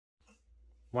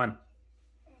One.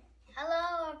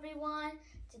 Hello everyone.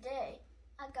 Today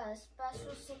I got a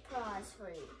special surprise for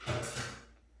you.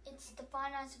 It's the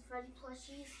Five Nights at Freddy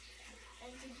plushies,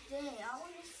 and today I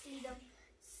want to see them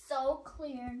so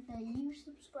clear that you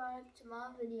subscribe to my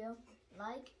video,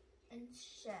 like and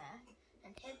share,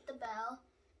 and hit the bell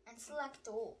and select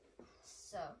all.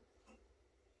 So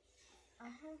I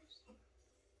have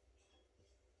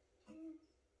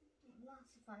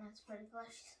lots of Five Nights at Freddy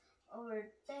plushies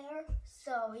over there.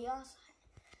 So we also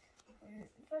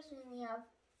first we have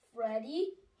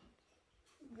Freddy.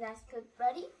 That's good,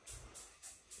 Freddy.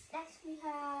 Next we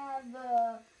have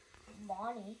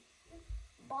Bonnie.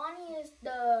 Bonnie is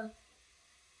the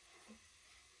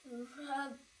who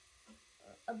have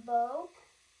a bow,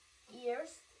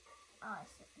 ears,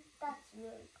 eyes. That's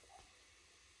really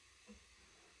cool.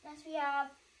 Next we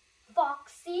have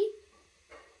Foxy.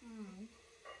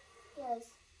 He has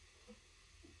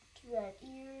two red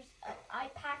ears, an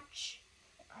eye patch,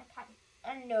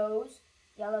 a nose,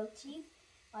 yellow teeth,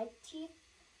 white teeth.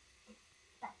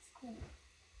 That's cool.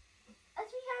 As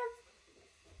we have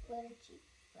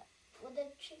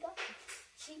little Chica.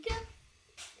 Chica.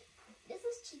 This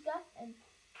is Chica, and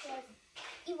he has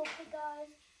evil pig eyes,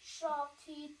 sharp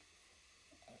teeth,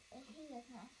 and he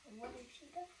doesn't have a little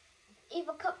Chica.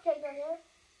 Evil cupcake right here.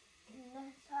 And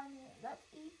that's tiny. Let's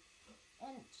eat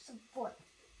and support.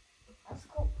 That's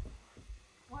cool.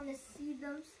 Want to see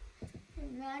those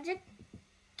in magic?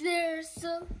 They're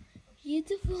so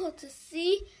beautiful to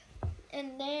see,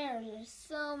 and there's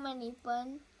so many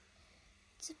fun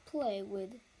to play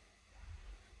with.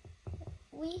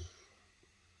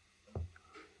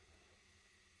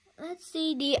 Let's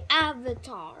see the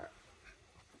avatar.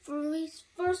 First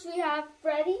we have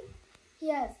Freddy. He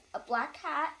has a black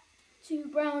hat, 2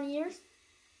 brown ears,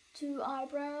 2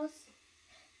 eyebrows,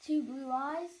 2 blue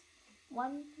eyes,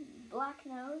 1 black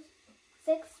nose,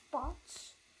 6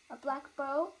 spots, a black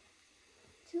bow,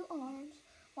 2 arms,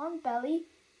 1 belly,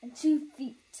 and 2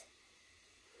 feet.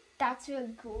 That's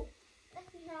really cool.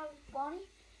 Next we have Bonnie,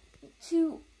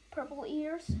 2 purple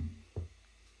ears,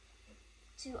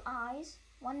 2 eyes,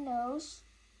 1 nose,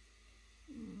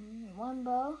 1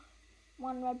 bow,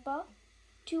 1 red bow,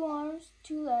 2 arms,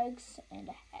 2 legs, and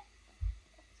a head.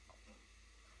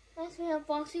 Next we have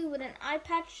Foxy with an eye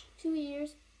patch, 2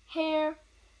 ears, hair,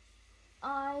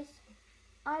 eyes,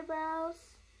 eyebrows,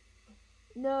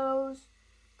 nose,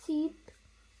 teeth.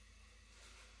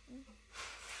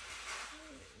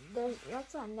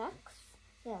 That's our necks.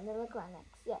 Yeah, they look like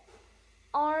necks. Yeah.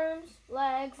 Arms,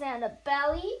 legs, and a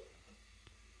belly.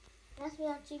 Next we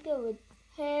have Chica with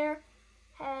hair,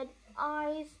 head,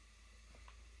 eyes,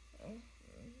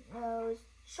 nose,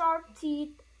 sharp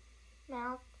teeth,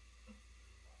 mouth,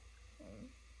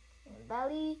 and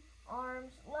belly,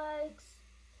 arms, legs,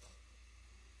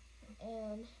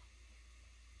 and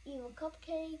evil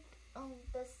cupcake on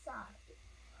the side.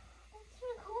 That's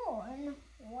really cool. And you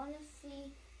want to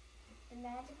see the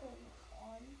magical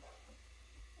one?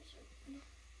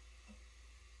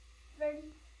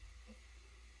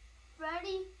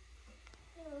 Freddy.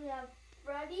 Here we have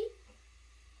Freddy.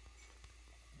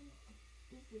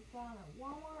 You can find at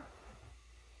Walmart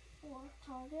or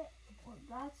Target or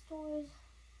Brad's Toys,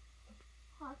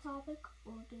 Hot Topic,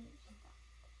 or GameStop.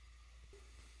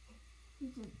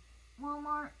 He's in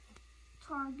Walmart,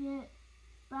 Target,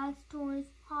 Brad's Toys,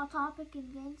 Hot Topic,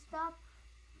 and GameStop.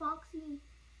 Foxy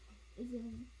is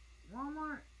in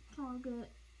Walmart, Target,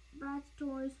 Brad's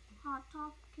Toys, Hot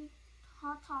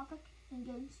Topic, and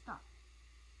GameStop.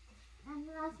 And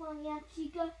the last one we have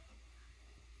Chica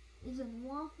is in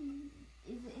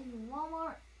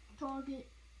Walmart, Target,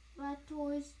 Brad's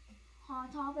Toys,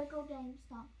 Hot Topic, or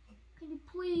GameStop. Can you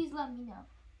please let me know?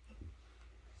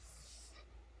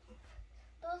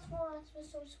 Those 4 are in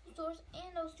special stores,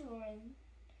 and those 2 are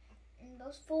in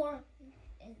those 4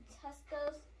 in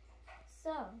Tesco's.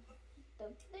 So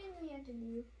the thing we have to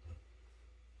do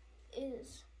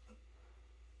is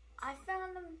I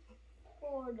found them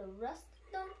for the rest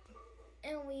of them,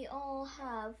 and we all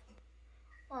have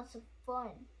lots of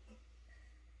fun.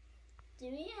 Do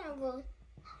we have a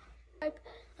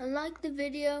like the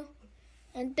video,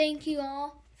 and thank you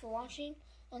all for watching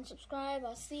and subscribe.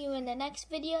 I'll see you in the next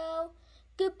video.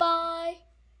 Goodbye.